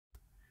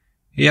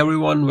Hey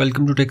everyone,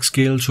 welcome to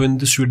TechScale. So in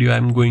this video,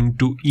 I'm going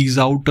to ease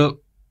out a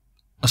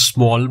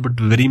small but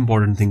very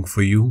important thing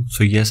for you.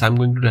 So yes, I'm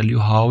going to tell you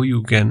how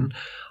you can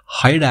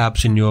hide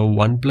apps in your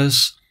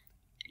OnePlus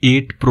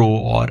 8 Pro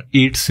or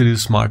 8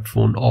 series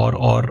smartphone or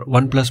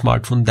OnePlus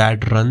smartphone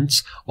that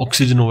runs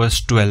Oxygen OS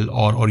 12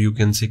 or you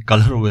can say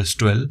Color OS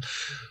 12.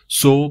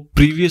 So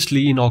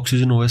previously in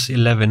Oxygen OS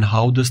 11,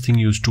 how this thing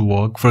used to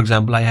work, for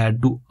example,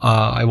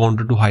 I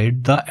wanted to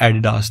hide the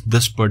Adidas,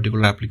 this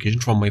particular application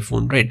from my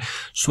phone, right?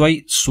 So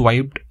I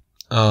swiped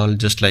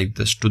just like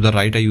this to the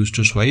right. I used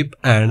to swipe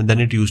and then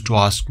it used to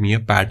ask me a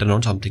pattern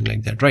or something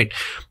like that, right?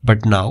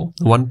 But now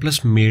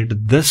OnePlus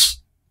made this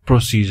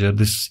procedure,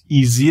 this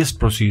easiest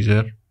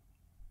procedure,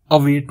 a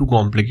way too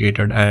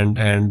complicated,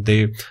 and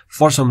they,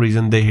 for some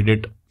reason, they hid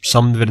it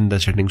somewhere in the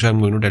settings. So I'm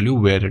going to tell you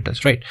where it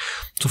is, right?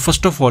 So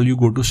first of all, you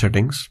go to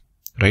settings,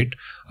 right?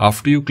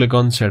 After you click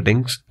on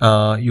settings,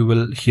 you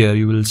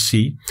will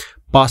see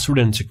password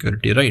and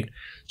security, right?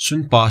 So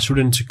in password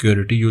and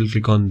security, you will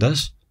click on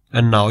this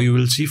and now you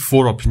will see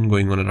 4 options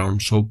going on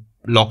around. So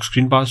lock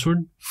screen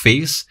password,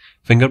 face,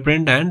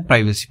 fingerprint and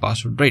privacy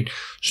password, right?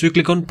 So you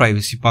click on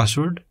privacy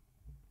password.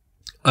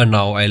 And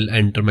now I'll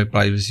enter my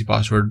privacy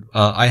password.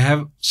 I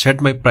have set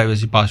my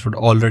privacy password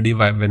already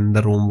when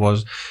the ROM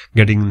was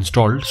getting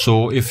installed.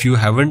 So if you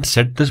haven't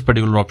set this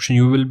particular option,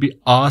 you will be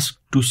asked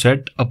to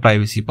set a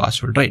privacy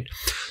password, right?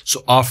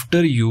 So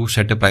after you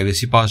set a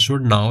privacy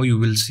password, now you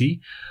will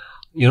see,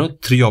 3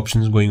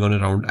 options going on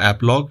around: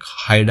 app lock,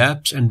 hide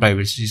apps and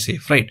privacy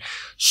safe, right?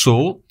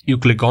 So you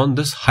click on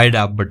this hide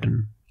app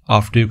button.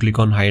 After you click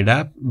on hide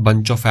app,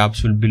 bunch of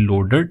apps will be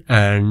loaded,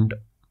 and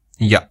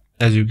yeah,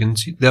 as you can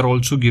see, they're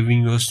also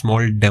giving you a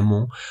small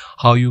demo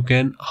how you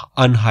can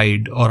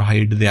unhide or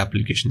hide the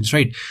applications,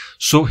 right?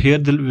 So here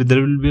there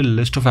will be a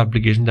list of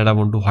applications that I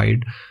want to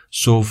hide.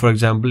 So for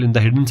example, in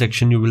the hidden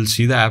section, you will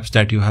see the apps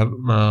that you have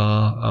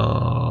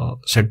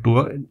set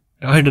to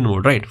a hidden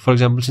mode, right? For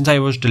example, since I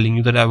was telling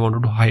you that I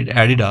wanted to hide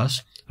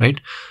Adidas,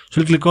 right?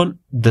 So you click on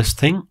this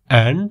thing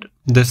and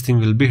this thing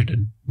will be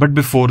hidden. But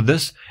before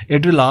this,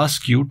 it will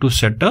ask you to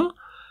set a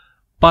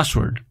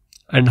password.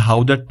 And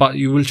how that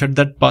you will set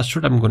that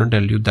password, I'm going to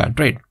tell you that,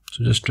 right?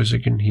 So just a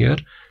second here,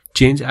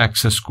 change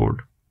access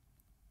code.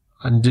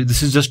 And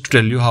this is just to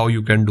tell you how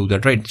you can do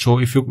that, right? So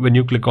when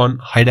you click on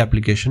hide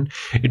application,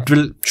 it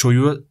will show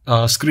you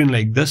a screen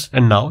like this.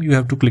 And now you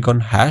have to click on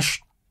hash.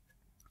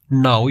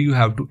 Now you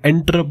have to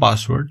enter a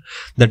password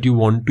that you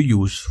want to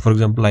use. For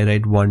example, I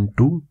write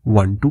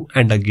 1212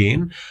 and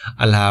again,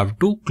 I'll have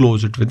to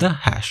close it with a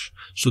hash.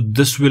 So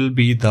this will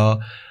be the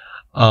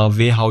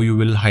way how you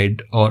will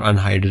hide or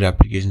unhide your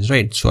applications,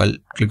 right? So I'll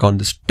click on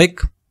this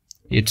tick.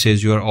 It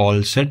says you are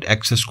all set.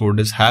 Access code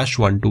is hash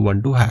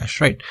 1212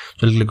 hash, right?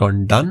 So I'll click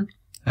on done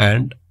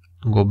and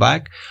go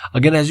back.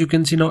 Again, as you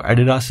can see now,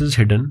 Adidas is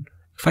hidden.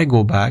 If I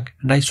go back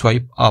and I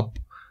swipe up,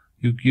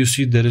 you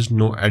see there is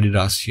no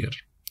Adidas here,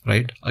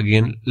 right?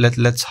 Again,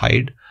 let's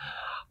hide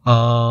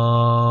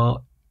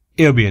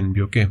Airbnb.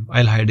 Okay,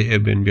 I'll hide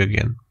Airbnb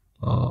again.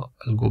 I'll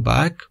go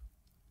back,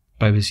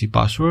 privacy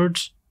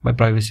passwords. My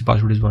privacy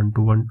password is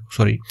 121.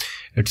 Sorry,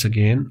 it's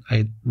again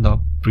the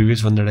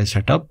previous one that I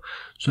set up.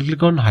 So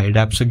click on hide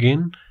apps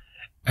again,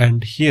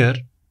 and here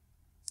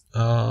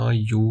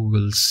you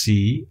will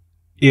see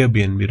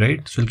Airbnb,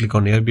 right? So click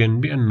on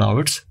Airbnb, and now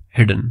it's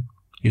hidden.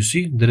 You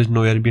see there is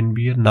no Airbnb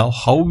here. Now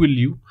how will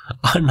you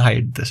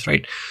unhide this,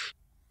 right?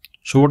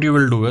 So what you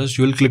will do is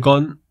you will click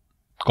on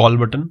call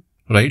button,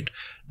 right?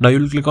 Now you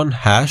will click on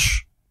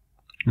hash.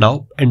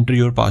 Now enter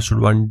your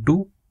password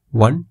 1212.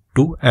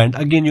 And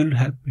again you'll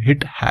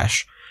hit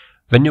hash.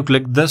 When you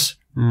click this,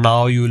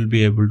 now you will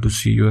be able to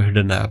see your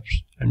hidden apps.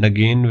 And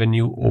again, when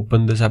you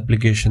open this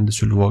application,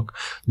 this will work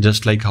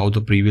just like how the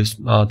previous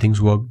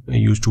things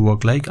used to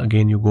work like.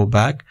 Again, you go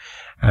back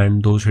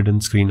and those hidden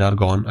screen are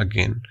gone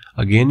again.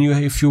 Again,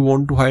 if you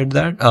want to hide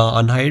that,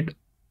 unhide,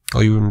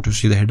 or you want to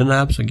see the hidden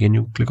apps, again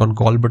you click on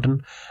call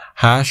button,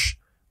 hash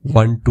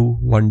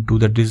 1212,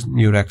 that is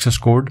your access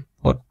code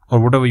or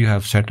whatever you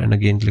have set, and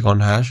again click on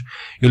hash.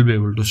 You'll be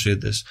able to see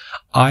this.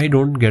 I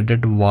don't get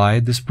it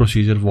why this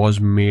procedure was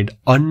made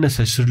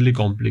unnecessarily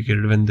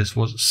complicated when this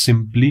was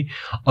simply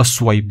a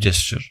swipe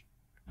gesture.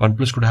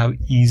 OnePlus could have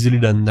easily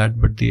done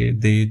that, but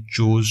they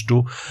chose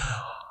to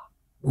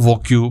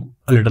walk you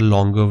a little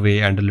longer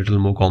way and a little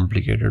more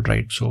complicated,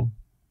 right? So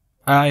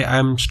I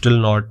am still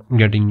not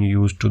getting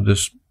used to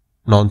this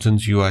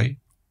nonsense UI.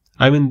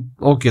 I mean,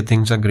 okay,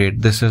 things are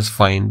great. This is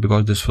fine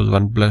because this was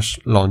OnePlus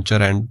launcher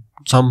and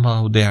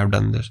somehow they have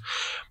done this.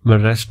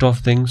 But rest of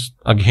things,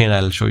 again,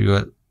 I'll show you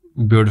a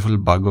beautiful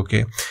bug.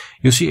 Okay,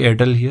 you see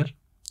Airtel here,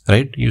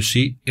 right? You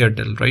see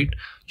Airtel, right?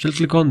 So I'll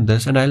click on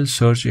this and I'll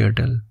search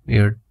Airtel.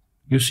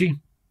 You see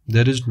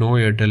there is no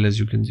Airtel, as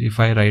you can see. If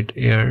I write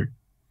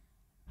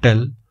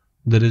Airtel,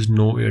 there is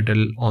no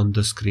Airtel on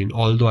the screen,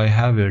 although I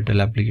have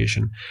Airtel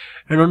application.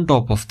 And on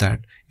top of that,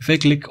 if I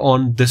click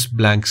on this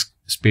blank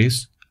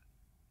space,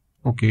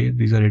 okay,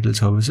 these are Airtel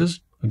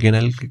services. Again,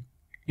 I'll click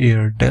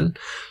Airtel.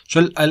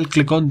 So I'll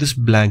click on this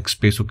blank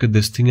space. Okay,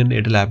 this thing and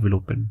Airtel app will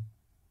open.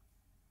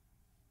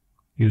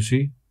 You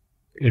see,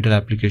 Airtel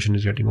application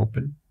is getting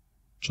open.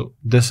 So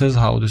this is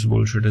how this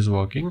bullshit is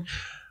working.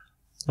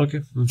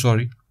 Okay, I'm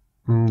sorry.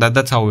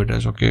 That's how it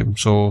is. Okay,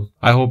 so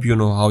I hope you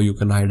know how you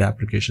can hide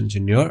applications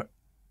in your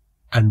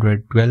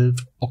Android 12,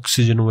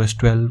 Oxygen OS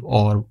 12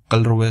 or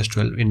ColorOS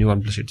 12 in your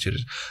OnePlus 8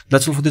 series.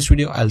 That's all for this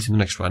video. I'll see you in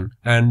the next one.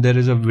 And there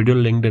is a video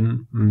linked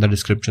in the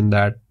description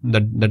that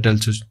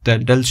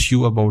tells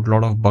you about a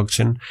lot of bugs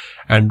in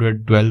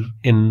Android 12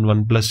 in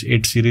OnePlus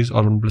 8 series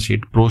or OnePlus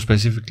 8 Pro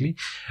specifically,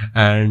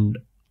 and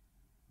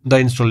the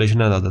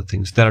installation and other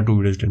things. There are 2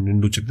 videos linked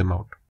in. Do check them out.